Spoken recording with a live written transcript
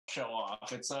show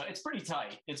off. It's pretty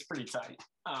tight. It's pretty tight.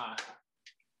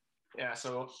 Yeah.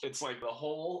 So it's like the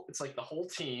whole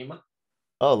team.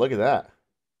 Oh, look at that.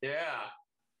 Yeah.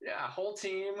 Yeah. Whole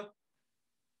team.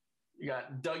 You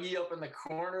got Dougie up in the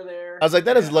corner there. I was like,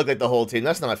 that doesn't look like the whole team.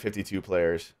 That's not 52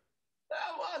 players.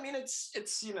 Well, I mean, it's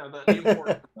the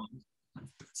important ones.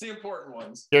 It's the important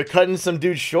ones. You're cutting some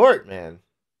dude short, man.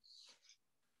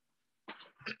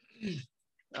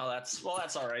 Oh, that's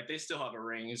all right. They still have a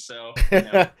ring, so.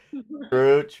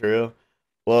 True.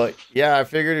 Well, yeah, I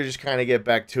figured to just kind of get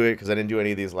back to it because I didn't do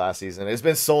any of these last season. It's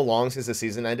been so long since the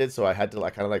season ended, so I had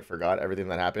to kind of forgot everything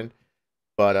that happened.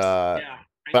 But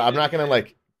I'm not gonna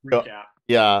recap.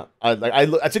 Yeah,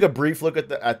 I took a brief look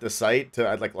at the site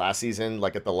to last season,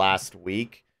 at the last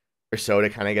week or so to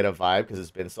kind of get a vibe because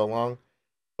it's been so long.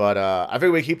 But I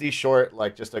figure we keep these short,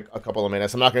 just a couple of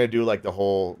minutes. I'm not gonna do the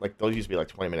whole those used to be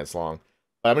 20 minutes long,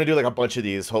 but I'm gonna do a bunch of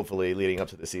these hopefully leading up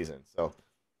to the season. So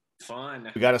fun.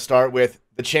 We got to start with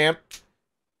the champ.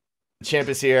 The champ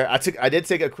is here. I did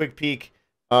take a quick peek.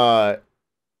 It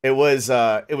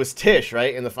was Tish,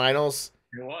 right, in the finals.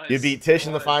 It was. You beat Tish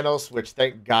in the finals, which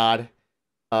thank God.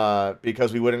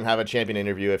 Because we wouldn't have a champion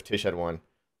interview if Tish had won.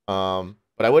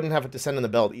 But I wouldn't have to send in the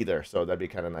belt either, so that'd be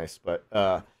kind of nice. But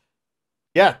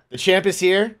yeah, the champ is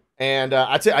here, and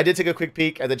I did take a quick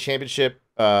peek at the championship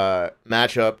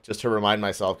matchup just to remind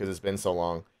myself because it's been so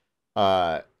long.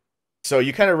 So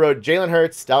you kind of rode Jalen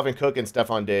Hurts, Dalvin Cook, and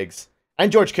Stephon Diggs,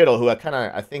 and George Kittle, who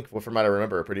I think, from what I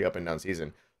remember, a pretty up and down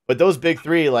season. But those big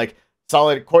three,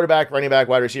 solid quarterback, running back,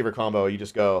 wide receiver combo, you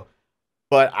just go.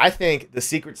 But I think the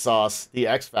secret sauce, the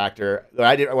X factor,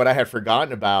 what I had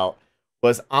forgotten about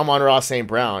was Amon-Ra St.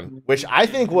 Brown, which I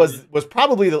think was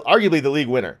probably arguably the league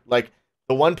winner.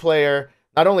 The one player,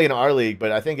 not only in our league,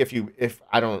 but I think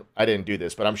I didn't do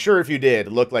this, but I'm sure if you did,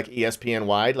 it looked like ESPN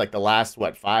wide, the last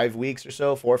 5 weeks or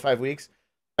so, 4 or 5 weeks,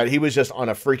 that he was just on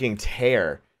a freaking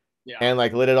tear. Yeah. And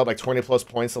lit it up 20 plus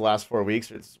points the last 4 weeks.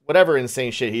 It's whatever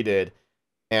insane shit he did.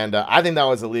 And I think that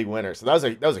was a league winner. So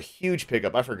that was a huge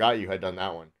pickup. I forgot you had done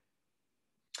that one.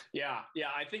 Yeah.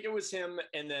 I think it was him,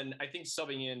 and then I think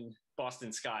subbing in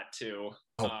Boston Scott too.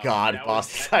 Oh God,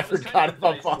 Boston! I forgot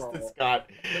about Boston Scott.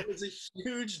 It was a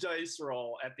huge dice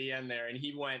roll at the end there, and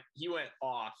he went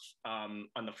off on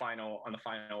the final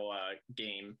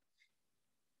game.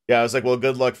 Yeah, I was like, well,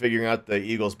 good luck figuring out the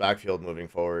Eagles' backfield moving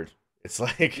forward. It's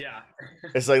yeah.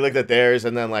 It's look at theirs,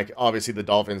 and then obviously the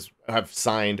Dolphins have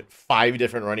signed 5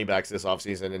 different running backs this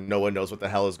offseason, and no one knows what the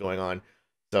hell is going on.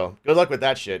 So good luck with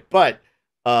that shit. But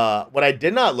what I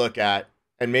did not look at,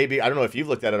 and maybe I don't know if you've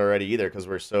looked at it already either, because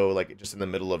we're so just in the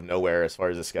middle of nowhere as far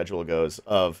as the schedule goes,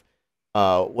 of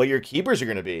what your keepers are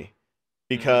going to be,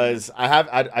 because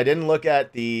I didn't look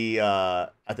at the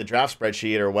draft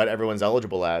spreadsheet or what everyone's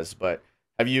eligible as, but.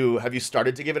 Have you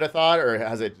started to give it a thought, or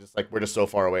has it just we're just so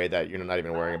far away that you're not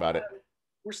even worrying about it?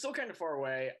 We're still kind of far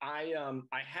away. I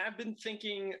have been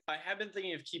thinking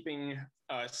of keeping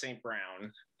St.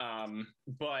 Brown,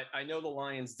 but I know the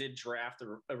Lions did draft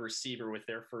a receiver with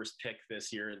their first pick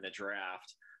this year in the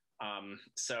draft.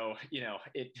 So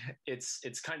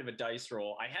it's kind of a dice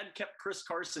roll. I had kept Chris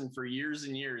Carson for years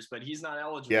and years, but he's not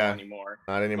eligible anymore.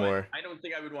 Not anymore. But I don't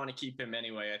think I would want to keep him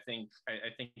anyway. I think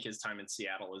his time in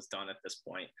Seattle is done at this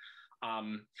point.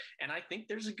 And I think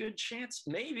there's a good chance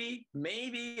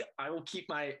maybe I will keep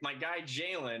my guy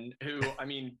Jalen, who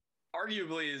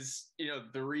arguably is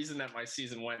the reason that my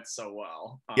season went so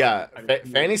well.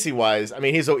 Fantasy wise,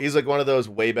 he's one of those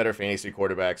way better fantasy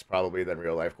quarterbacks probably than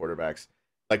real life quarterbacks.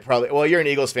 Well, you're an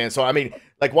Eagles fan, so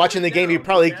watching the game, he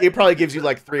probably gives you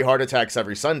 3 heart attacks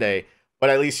every Sunday. But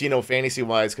at least fantasy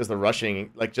wise, because the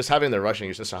rushing, just having the rushing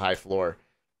is just a high floor.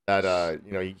 That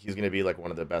he's going to be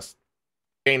one of the best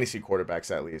fantasy quarterbacks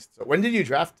at least. So when did you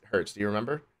draft Hurts? Do you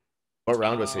remember? What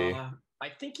round was he? I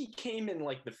think he came in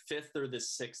the 5th or the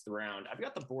 6th round. I've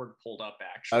got the board pulled up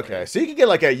actually. Okay, so you could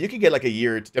get a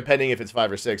year, depending if it's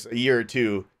 5 or 6, a year or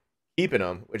two keeping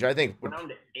him, which I think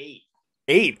round 8.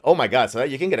 8. Oh my God! So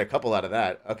you can get a couple out of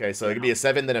that. Okay, so it could be a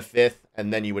 7th and a 5th,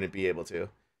 and then you wouldn't be able to.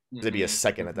 It'd be a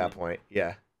 2nd at that point.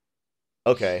 Yeah.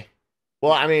 Okay.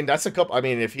 Well, that's a couple.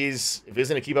 If he's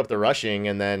gonna keep up the rushing,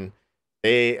 and then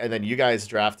you guys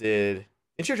drafted.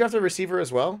 Didn't you draft a receiver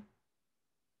as well?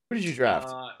 Who did you draft?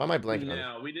 Why am I blanking?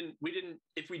 No, we didn't.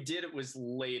 If we did, it was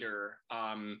later.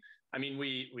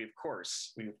 We of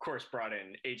course brought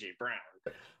in AJ Brown.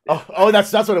 Oh,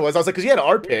 that's what it was. I was like, because you had an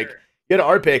R pick. You had an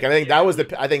R pick, and I think that was the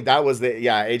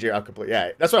AJ.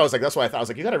 Yeah, that's what I was like. That's why I thought. I was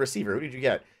like, you got a receiver. Who did you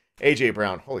get? AJ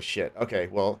Brown. Holy shit. Okay,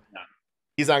 well,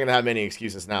 he's not gonna have many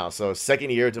excuses now. So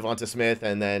 2nd year, Devonta Smith,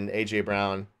 and then AJ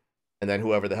Brown, and then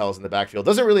whoever the hell's in the backfield.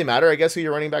 Doesn't really matter, I guess, who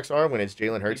your running backs are when it's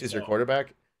Jalen Hurts is your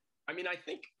quarterback. I mean, I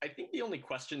think the only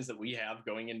questions that we have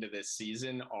going into this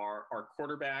season are our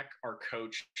quarterback, our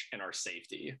coach, and our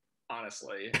safety.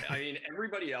 Honestly, I mean,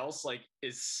 everybody else like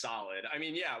is solid. I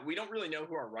mean, yeah, we don't really know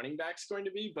who our running back's going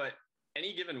to be, but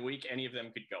any given week, any of them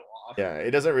could go off. Yeah,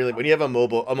 it doesn't really. When you have a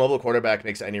mobile quarterback,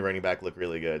 makes any running back look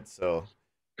really good. So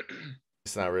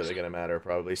it's not really going to matter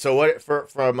probably. So what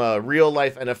from a real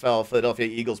life NFL Philadelphia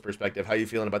Eagles perspective, how are you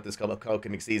feeling about this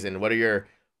upcoming season? What are your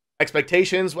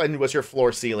expectations? And what's your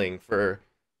floor ceiling for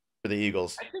the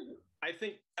Eagles?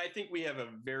 I think we have a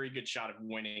very good shot of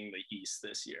winning the East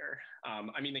this year.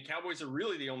 I mean, the Cowboys are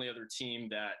really the only other team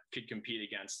that could compete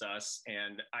against us,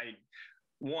 and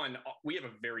we have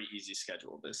a very easy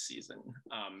schedule this season.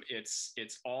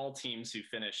 It's all teams who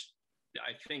finished.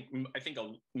 I think a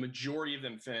majority of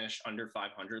them finished under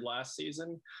 500 last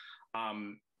season,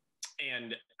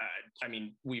 and I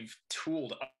mean, we've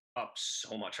tooled up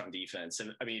so much on defense,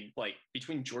 and I mean, like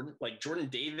between Jordan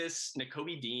Davis,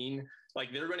 Nakobe Dean,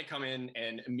 like they're going to come in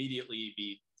and immediately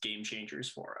be game changers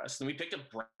for us. And we picked up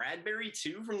Bradbury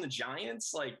too from the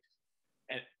Giants, like,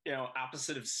 and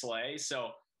opposite of Slay.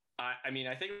 So I mean,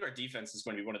 I think our defense is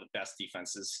going to be one of the best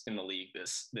defenses in the league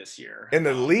this year. In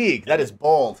the league, that is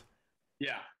bold.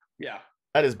 Yeah.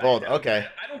 That is bold. Okay.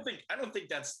 I don't think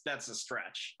that's a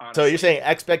stretch. Honestly. So you're saying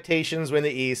expectations win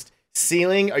the East.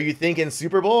 Ceiling? Are you thinking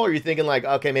Super Bowl? Or are you thinking like,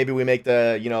 okay, maybe we make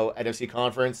the NFC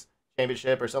Conference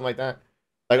Championship or something like that?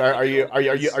 Like,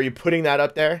 are you putting that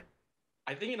up there?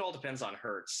 I think it all depends on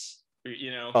Hurts.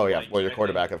 Oh yeah, well, your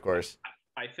quarterback, of course.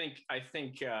 I think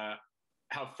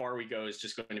how far we go is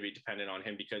just going to be dependent on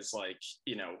him because, like,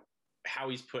 how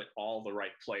he's put all the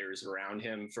right players around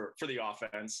him for the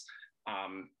offense,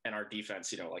 and our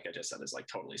defense, like I just said, is like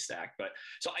totally stacked. But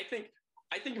so I think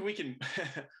if we can.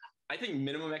 I think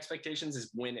minimum expectations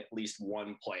is win at least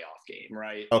one playoff game,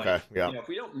 right? Okay, like, yeah. If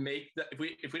we don't make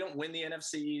if we don't win the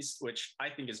NFC East, which I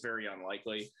think is very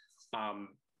unlikely,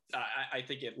 I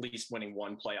think at least winning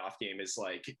one playoff game is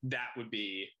like that would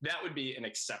be an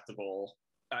acceptable.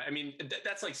 I mean,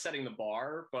 that's like setting the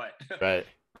bar, but right.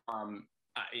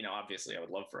 Obviously, I would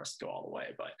love for us to go all the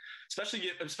way, but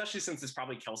especially since it's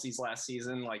probably Kelsey's last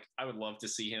season, like I would love to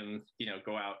see him,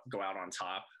 go out on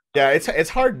top. Yeah, it's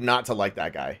hard not to like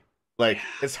that guy. Like,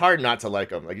 it's hard not to like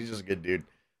him. Like, he's just a good dude.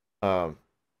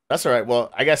 That's all right.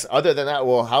 Well, I guess other than that,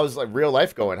 how's like real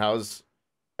life going? How's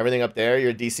everything up there?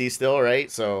 You're DC still, right?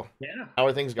 So yeah, how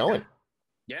are things going?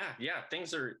 Yeah.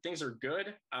 Things are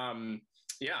good.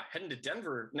 Heading to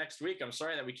Denver next week. I'm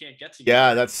sorry that we can't get together.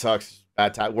 Yeah, that sucks.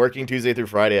 Bad time. Working Tuesday through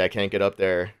Friday, I can't get up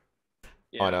there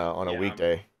on a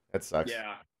weekday. That sucks.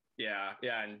 Yeah,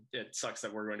 and it sucks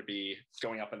that we're going to be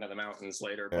going up into the mountains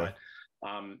later, yeah. But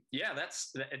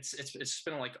it's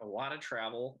been like a lot of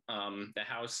travel. The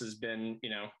house has been,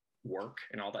 work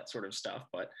and all that sort of stuff,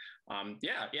 but I'm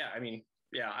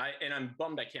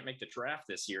bummed I can't make the draft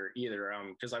this year either,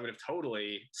 because I would have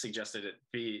totally suggested it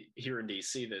be here in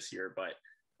DC this year, but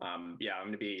I'm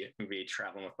gonna be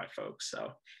traveling with my folks.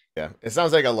 So yeah, it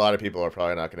sounds like a lot of people are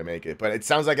probably not going to make it, but it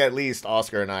sounds like at least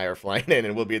Oscar and I are flying in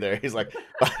and we'll be there. He's like,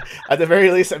 at the very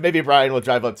least, maybe Brian will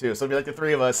drive up too. So it'll be like the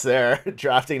three of us there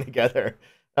drafting together.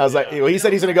 I was like, well, he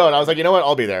said he's going to go, and I was like, you know what?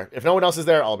 I'll be there. If no one else is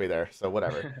there, I'll be there. So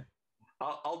whatever.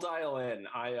 I'll dial in.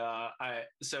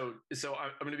 So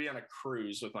I'm going to be on a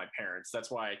cruise with my parents. That's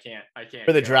why I can't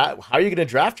for the draft. How are you going to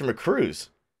draft from a cruise?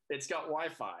 It's got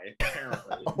Wi-Fi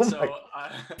apparently.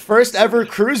 First ever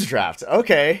cruise draft.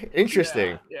 Okay,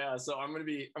 interesting. Yeah. So I'm gonna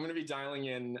be dialing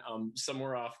in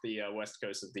somewhere off the west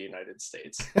coast of the United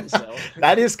States. So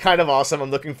that is kind of awesome.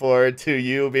 I'm looking forward to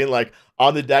you being like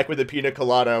on the deck with a pina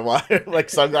colada, like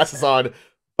sunglasses on,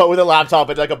 but with a laptop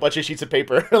and like a bunch of sheets of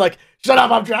paper. Like, shut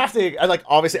up, I'm drafting. And like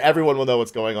obviously everyone will know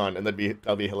what's going on, and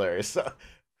that'll be hilarious. So,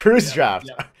 cruise draft.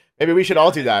 Yeah. Maybe we should all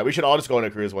do that. We should all just go on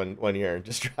a cruise one year and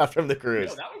just draft from the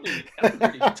cruise. That would be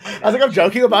pretty I was like, I'm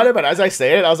joking about it, but as I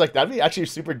say it, I was like, that'd be actually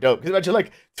super dope. Because imagine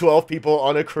like 12 people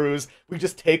on a cruise. We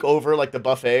just take over like the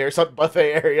buffet or some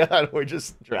buffet area, and we're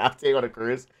just drafting on a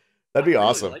cruise. That'd be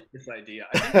awesome. I like this idea.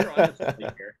 I think we're on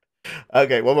something here.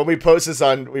 Okay, well, when we post this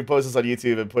on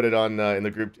YouTube and put it on in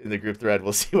the group thread,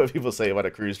 we'll see what people say about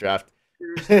a cruise draft.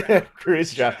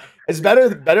 Cruise draft. It's better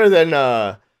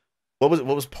than what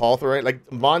was Paul throwing?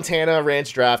 Like Montana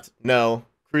ranch draft, no.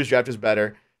 Cruise draft is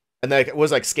better. And like it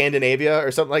was like Scandinavia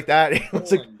or something like that. It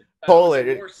was like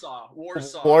Poland.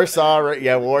 Warsaw, right?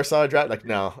 Yeah, Warsaw draft. Like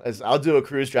no, I'll do a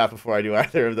cruise draft before I do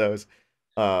either of those.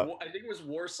 I think it was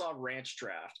Warsaw ranch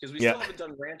draft because we still haven't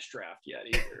done ranch draft yet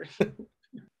either.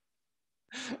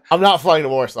 I'm not flying to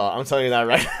Warsaw. I'm telling you that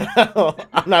right now.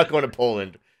 I'm not going to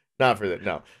Poland. Not for that.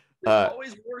 No. There's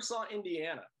always Warsaw,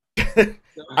 Indiana.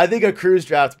 I think a cruise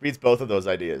draft beats both of those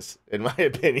ideas, in my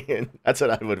opinion. That's what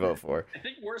I would vote for. I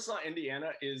think Warsaw,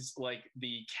 Indiana is like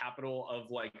the capital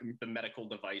of like the medical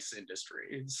device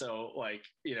industry. So like,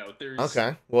 there's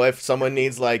Okay. Well, if someone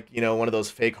needs like, one of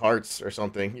those fake hearts or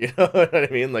something, you know what I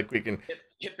mean? Like we can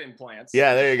hip implants.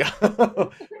 Yeah, there you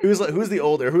go. Who's the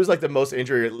older? Who's like the most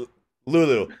injured?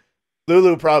 Lulu.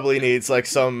 Lulu probably needs like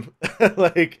some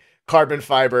like carbon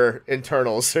fiber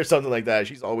internals or something like that.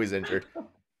 She's always injured.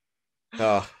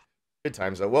 Oh, good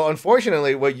times though. Well,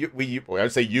 unfortunately, I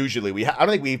would say usually I don't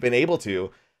think we've been able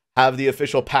to have the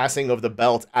official passing of the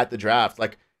belt at the draft.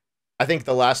 Like I think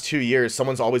the last 2 years,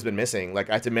 someone's always been missing. Like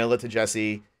I had to mail it to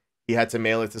Jesse. He had to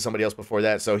mail it to somebody else before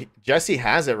that. So Jesse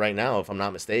has it right now, if I'm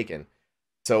not mistaken.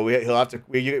 So he'll have to.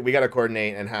 We got to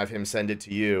coordinate and have him send it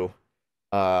to you,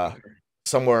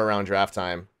 somewhere around draft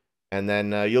time, and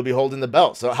then you'll be holding the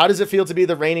belt. So how does it feel to be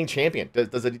the reigning champion?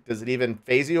 Does it even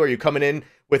phase you? Or are you coming in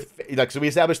with like? So we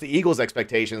established the Eagles'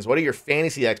 expectations. What are your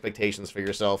fantasy expectations for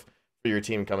yourself, for your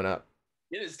team coming up?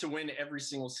 It is to win every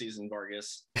single season,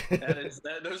 Vargas.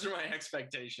 Those are my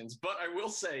expectations. But I will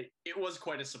say it was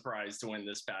quite a surprise to win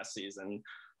this past season.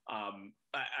 I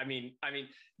mean,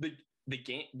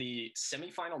 the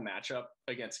semifinal matchup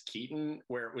against Keaton,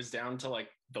 where it was down to like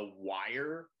the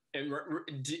wire, and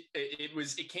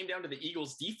it came down to the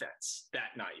Eagles' defense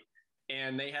that night,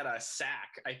 and they had a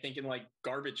sack, I think, in like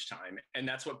garbage time, and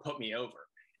that's what put me over.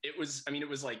 It was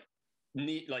like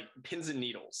like pins and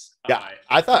needles. Yeah,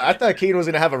 I thought Keaton was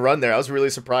gonna have a run there. I was really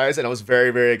surprised, and I was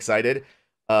very, very excited.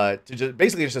 To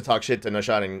just talk shit to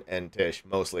Nashad and Tish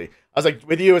mostly. I was like,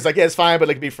 with you, it's like, yeah, it's fine, but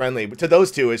like be friendly. But to those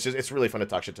two, it's really fun to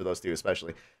talk shit to those two,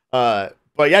 especially. But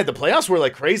yeah, the playoffs were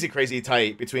like crazy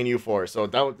tight between you four. So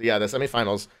the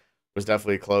semifinals was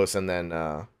definitely close, and then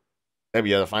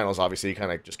the finals obviously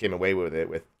kind of just came away with it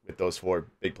with those four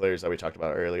big players that we talked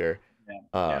about earlier.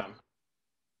 Yeah.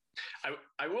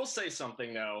 I will say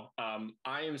something though.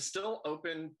 I am still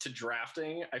open to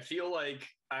drafting. I feel like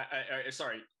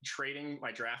trading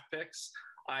my draft picks.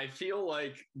 I feel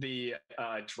like the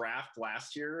draft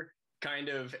last year kind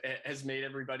of has made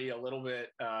everybody a little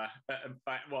bit.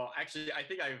 Well, actually, I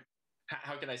think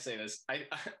how can I say this?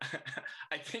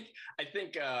 I think.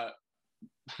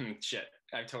 Shit,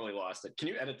 I've totally lost it. Can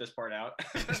you edit this part out?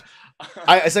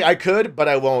 I say I could, but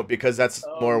I won't because that's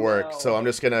more work. No. So I'm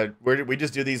just gonna we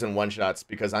just do these in one shots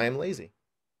because I am lazy.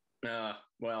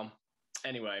 Well,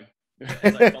 anyway,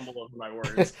 as I fumble over my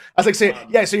words. I was like,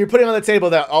 so you're putting on the table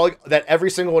that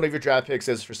every single one of your draft picks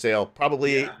is for sale,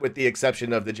 probably with the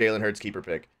exception of the Jalen Hurts keeper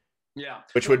pick. Yeah,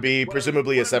 which would be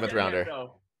presumably a 7th rounder.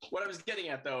 What I was getting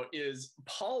at though is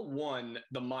Paul won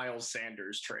the Miles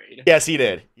Sanders trade. Yes, he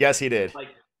did.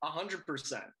 Like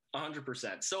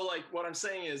 100%. So like what I'm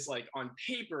saying is like on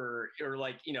paper or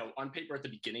like, on paper at the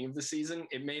beginning of the season,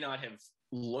 it may not have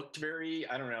looked very,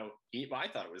 I don't know. I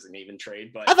thought it was an even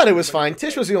trade, but I thought it was fine.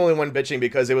 Tish was the only one bitching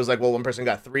because it was like, well, one person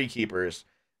got 3 keepers.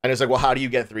 And it's like, well, how do you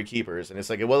get 3 keepers? And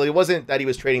it's like, well, it wasn't that he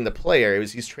was trading the player.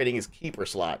 He's trading his keeper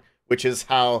slot, which is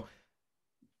how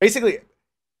basically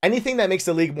anything that makes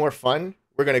the league more fun,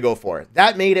 we're going to go for it.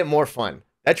 That made it more fun.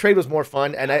 That trade was more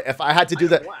fun. And if I had to do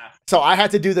that, so I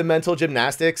had to do the mental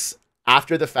gymnastics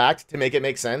after the fact to make it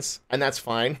make sense. And that's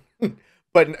fine.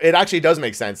 But it actually does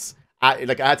make sense. I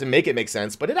had to make it make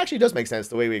sense, but it actually does make sense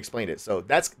the way we explained it. So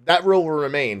that rule will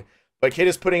remain. But Kid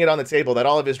is putting it on the table that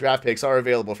all of his draft picks are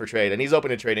available for trade. And he's open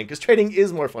to trading because trading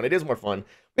is more fun. It is more fun.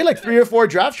 We had like 3 or 4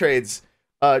 draft trades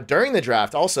during the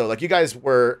draft also. Like you guys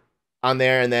were on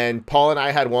there, and then Paul and I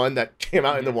had one that came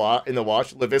out in the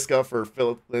wash, Laviska for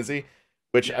Philip Lindsay,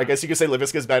 which I guess you could say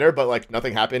Laviska's better, but like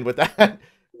nothing happened with that. Yeah,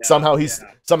 somehow he's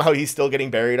still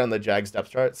getting buried on the Jags depth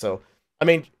chart. So I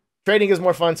mean, trading is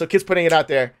more fun. So Kid's putting it out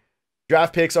there.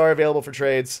 Draft picks are available for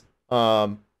trades,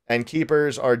 and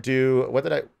keepers are due.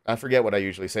 I forget what I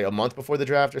usually say, a month before the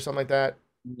draft or something like that,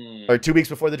 or 2 weeks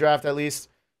before the draft at least,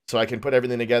 so I can put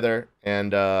everything together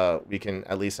and we can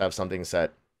at least have something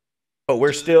set. But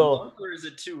we're still. A month or is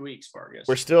it 2 weeks, Vargas?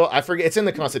 We're still. I forget. It's in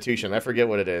the Constitution. I forget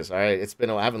what it is. All right.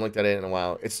 I haven't looked at it in a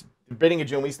while. It's the beginning of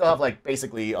June. We still have like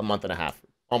basically a month and a half,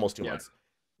 almost 2 months,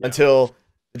 until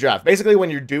the draft. Basically, when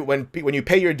you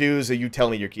pay your dues, you tell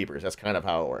me your keepers. That's kind of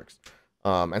how it works.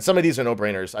 And some of these are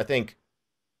no-brainers. I think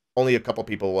only a couple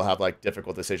people will have like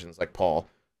difficult decisions, like Paul,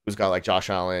 who's got like Josh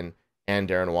Allen and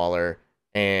Darren Waller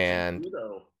and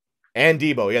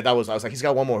Debo. Yeah, I was like, he's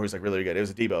got one more who's like really good. It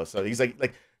was a Debo. So he's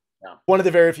like one of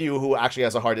the very few who actually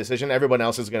has a hard decision. Everyone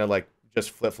else is gonna like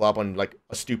just flip-flop on like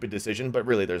a stupid decision, but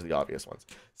really there's the obvious ones.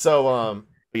 So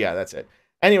yeah, that's it.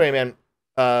 Anyway, man,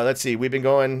 let's see. We've been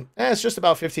going. It's just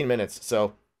about 15 minutes,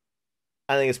 so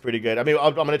I think it's pretty good. I mean,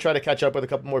 I'm gonna try to catch up with a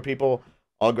couple more people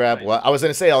I'll grab. Right. Well, I was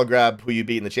gonna say I'll grab who you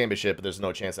beat in the championship, but there's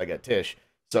no chance I get Tish.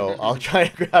 So I'll try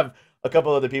and grab a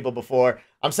couple other people before.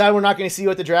 I'm sad we're not going to see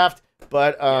you at the draft,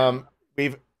 but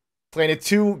we've planted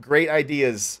 2 great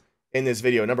ideas in this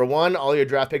video. Number 1, all your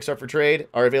draft picks are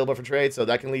available for trade, so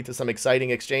that can lead to some exciting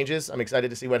exchanges. I'm excited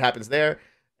to see what happens there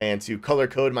and to color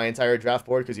code my entire draft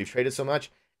board because you've traded so much.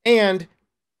 And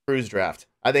cruise draft.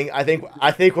 I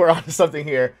think we're on to something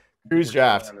here. Cruise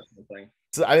draft.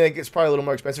 So I think it's probably a little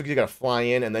more expensive because you got to fly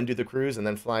in and then do the cruise and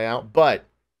then fly out, but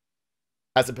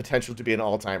has the potential to be an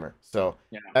all-timer. So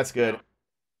that's good. Yeah.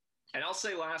 And I'll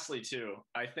say lastly, too,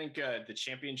 I think the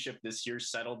championship this year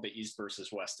settled the East versus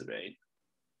West debate.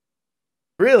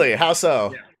 Really? How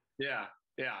so? Yeah.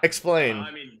 Explain.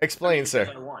 Explain,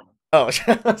 sir. Oh,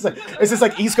 is this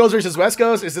like East Coast versus West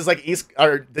Coast? Is this like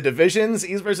the divisions,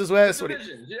 East versus West?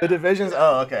 The divisions?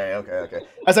 Oh, okay. I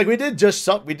was like,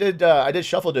 I did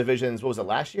shuffle divisions. What was it,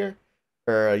 last year?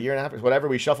 Or a year and a half? Whatever,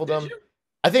 we shuffled them.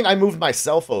 I think I moved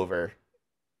myself over.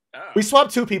 Oh. We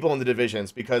swapped 2 people in the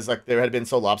divisions because like they had been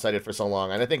so lopsided for so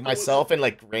long, and I think myself and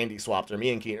like Randy swapped, or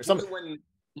me and Keen, or something. When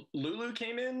Lulu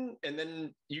came in, and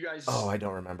then you guys. Oh, I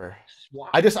don't remember.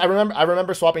 Swapped. I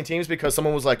remember swapping teams because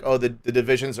someone was like, "Oh, the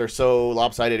divisions are so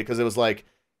lopsided," because it was like,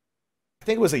 I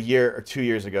think it was a year or 2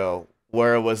 years ago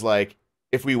where it was like,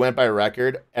 if we went by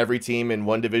record, every team in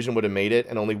one division would have made it,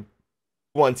 and only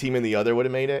one team in the other would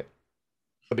have made it.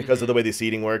 But because of the way the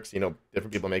seeding works,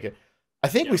 different people make it. I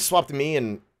think we swapped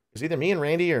it was either me and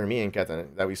Randy or me and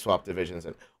Kethan that we swapped divisions,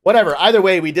 and whatever. Either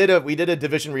way, we did a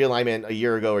division realignment a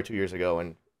year ago or 2 years ago,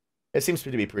 and it seems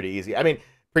to be pretty easy. I mean,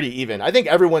 pretty even. I think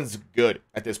everyone's good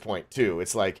at this point too.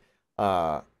 It's like,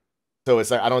 so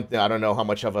it's like I don't know how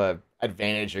much of a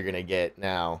advantage you're gonna get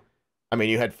now. I mean,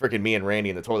 you had freaking me and Randy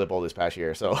in the toilet bowl this past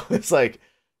year, so it's like,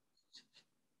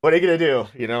 what are you gonna do?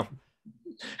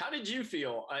 How did you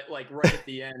feel? Like right at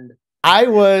the end. I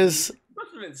must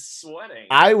have been sweating.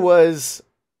 I was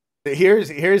was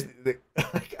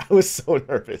so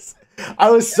nervous.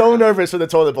 I was so nervous for the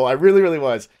toilet bowl. I really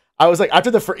was. I was like,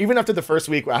 even after the first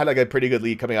week, I had like a pretty good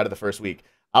lead coming out of the first week.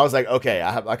 I was like, okay,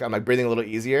 I'm like breathing a little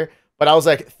easier. But I was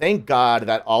like, thank God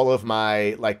that all of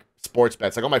my like sports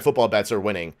bets, like all my football bets, are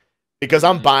winning, because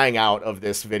I'm buying out of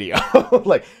this video.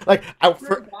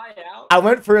 I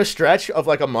went for a stretch of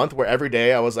like a month where every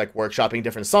day I was like workshopping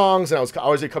different songs, and I was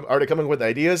already coming with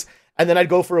ideas. And then I'd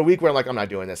go for a week where I'm like, I'm not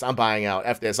doing this. I'm buying out.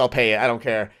 F this. I'll pay it. I don't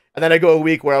care. And then I go a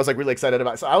week where I was like really excited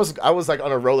about it. So I was like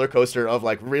on a roller coaster of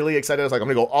like really excited. I was like, I'm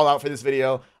gonna go all out for this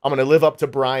video. I'm gonna live up to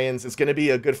Brian's. It's gonna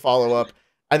be a good follow up.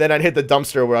 And then I'd hit the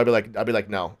dumpster where I'd be like,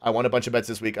 no, I won a bunch of bets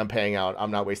this week. I'm paying out.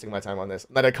 I'm not wasting my time on this.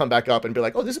 And then I'd come back up and be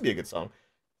like, oh, this would be a good song.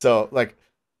 So like,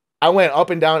 I went up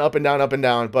and down, up and down, up and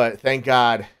down. But thank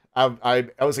God, I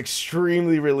was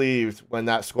extremely relieved when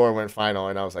that score went final,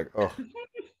 and I was like, oh.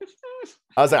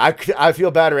 I was like, I feel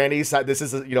bad, Randy. This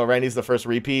is Randy's the first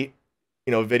repeat,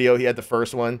 video. He had the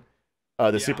first one,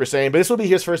 Super Saiyan, but this will be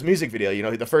his first music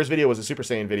video. The first video was a Super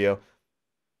Saiyan video,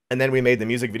 and then we made the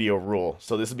music video rule.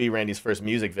 So this will be Randy's first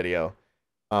music video.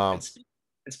 And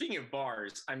speaking of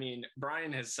bars, I mean,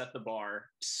 Brian has set the bar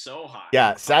so high.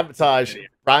 Yeah, Sabotage.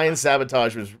 Brian's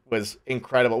Sabotage was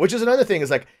incredible. Which is another thing, is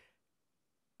like,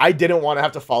 I didn't want to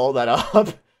have to follow that up.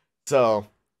 So,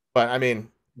 but I mean.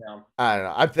 Yeah. I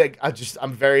don't know.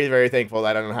 I'm very, very thankful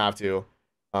that I don't have to.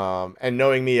 And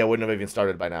knowing me, I wouldn't have even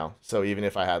started by now. So even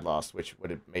if I had lost, which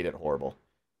would have made it horrible.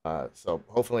 So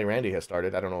hopefully Randy has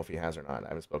started. I don't know if he has or not. I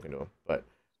haven't spoken to him, but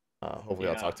hopefully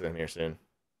I'll talk to him here soon.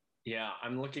 Yeah,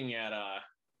 I'm looking at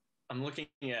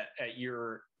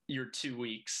your 2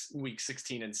 weeks, week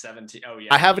 16 and 17. Oh yeah.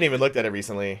 I haven't even looked at it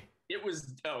recently. It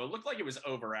looked like it was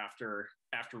over after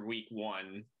week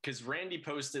 1, because Randy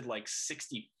posted like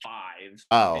 65.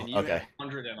 Oh, and you okay. Had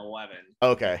 111.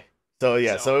 Okay. So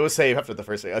yeah, so it was safe after the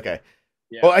first week. Okay.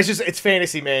 Yeah. Well, it's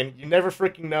fantasy, man. You never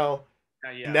freaking know.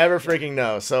 You never freaking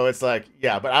know. So it's like,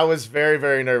 yeah, but I was very,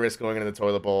 very nervous going into the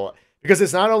toilet bowl, because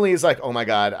it's not only is like, oh my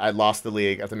God, I lost the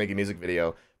league after making a music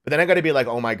video, but then I got to be like,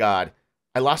 oh my God,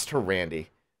 I lost to Randy.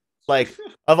 Like,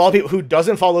 of all people, who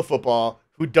doesn't follow football,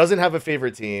 who doesn't have a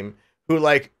favorite team, who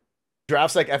like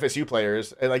drafts like FSU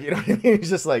players, and like, you know what I mean? He's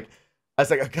just like, I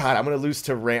was like, oh God, I'm gonna lose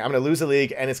to I'm gonna lose the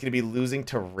league, and it's gonna be losing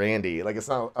to Randy. Like, it's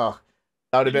not. Oh,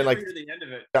 that would have been like. The end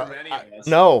of it for any of us.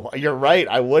 No, you're right.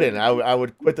 I wouldn't. I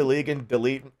would quit the league and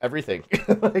delete everything.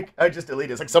 Like, I just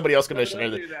delete it. It's like somebody else commissioner.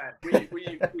 Don't do that.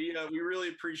 We really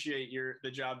appreciate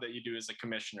the job that you do as a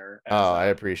commissioner. I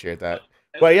appreciate that.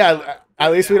 But yeah,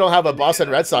 at least we don't have a Boston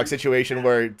Red Sox situation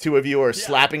where 2 of you are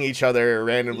slapping each other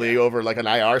randomly over like an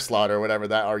IR slot or whatever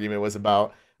that argument was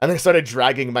about. And they started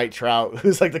dragging Mike Trout,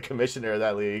 who's like the commissioner of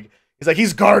that league. He's like,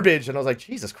 he's garbage. And I was like,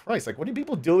 Jesus Christ, like, what are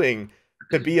people doing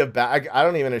to be a bad. I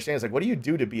don't even understand. It's like, what do you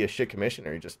do to be a shit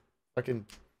commissioner? You just fucking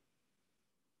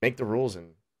make the rules, and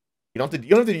you don't have to.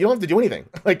 You don't have to do anything.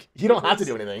 Like you don't have to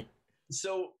do anything.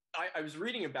 So I was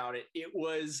reading about it. It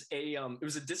was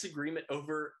a disagreement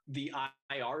over the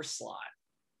IR slot.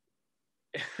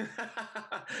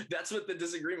 That's what the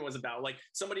disagreement was about. Like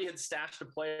somebody had stashed a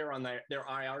player on their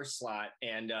IR slot,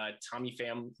 and Tommy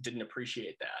Pham didn't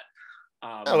appreciate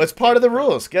that. No, it's part of the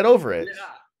rules. Get over it.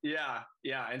 Yeah.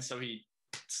 And so he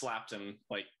slapped him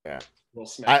like. Yeah. Will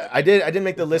Smith. I did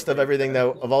make the list of everything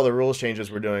though, of all the rules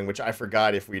changes we're doing, which I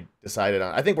forgot if we decided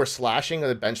on. I think we're slashing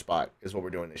the bench spot is what we're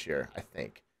doing this year. I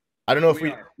think. I don't know if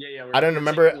we. Yeah. I don't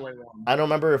remember. I don't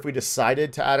remember if we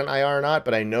decided to add an IR or not,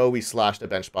 but I know we slashed a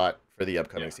bench spot for the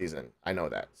upcoming season. I know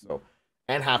that. So,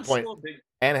 and half point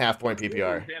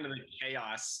PPR. Fan of the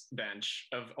chaos bench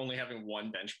of only having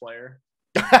one bench player.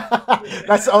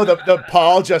 That's the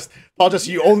Paul just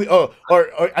you only or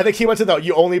I think he went to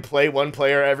you only play one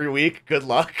player every week. Good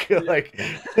luck. like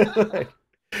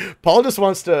Paul just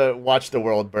wants to watch the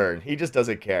world burn. He just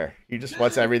doesn't care. He just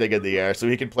wants everything in the air so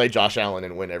he can play Josh Allen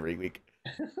and win every week.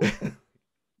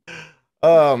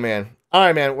 Oh man. All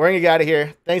right, man. We're gonna get out of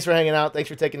here. Thanks for hanging out. Thanks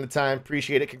for taking the time.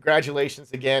 Appreciate it.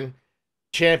 Congratulations again,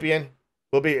 champion.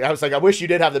 I was like, I wish you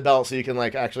did have the belt so you can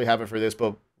like actually have it for this,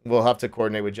 but we'll have to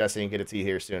coordinate with Jesse and get it to you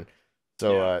here soon.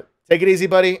 So take it easy,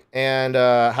 buddy, and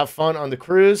have fun on the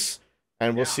cruise.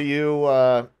 And we'll see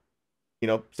you,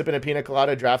 sipping a pina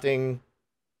colada, drafting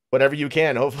whatever you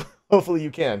can. Hopefully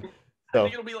you can. So. I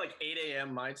think it'll be like 8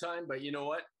 a.m. my time, but you know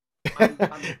what?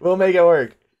 We'll make it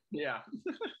work. Yeah.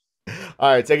 All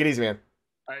right, take it easy, man.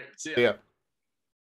 All right, see ya. See ya.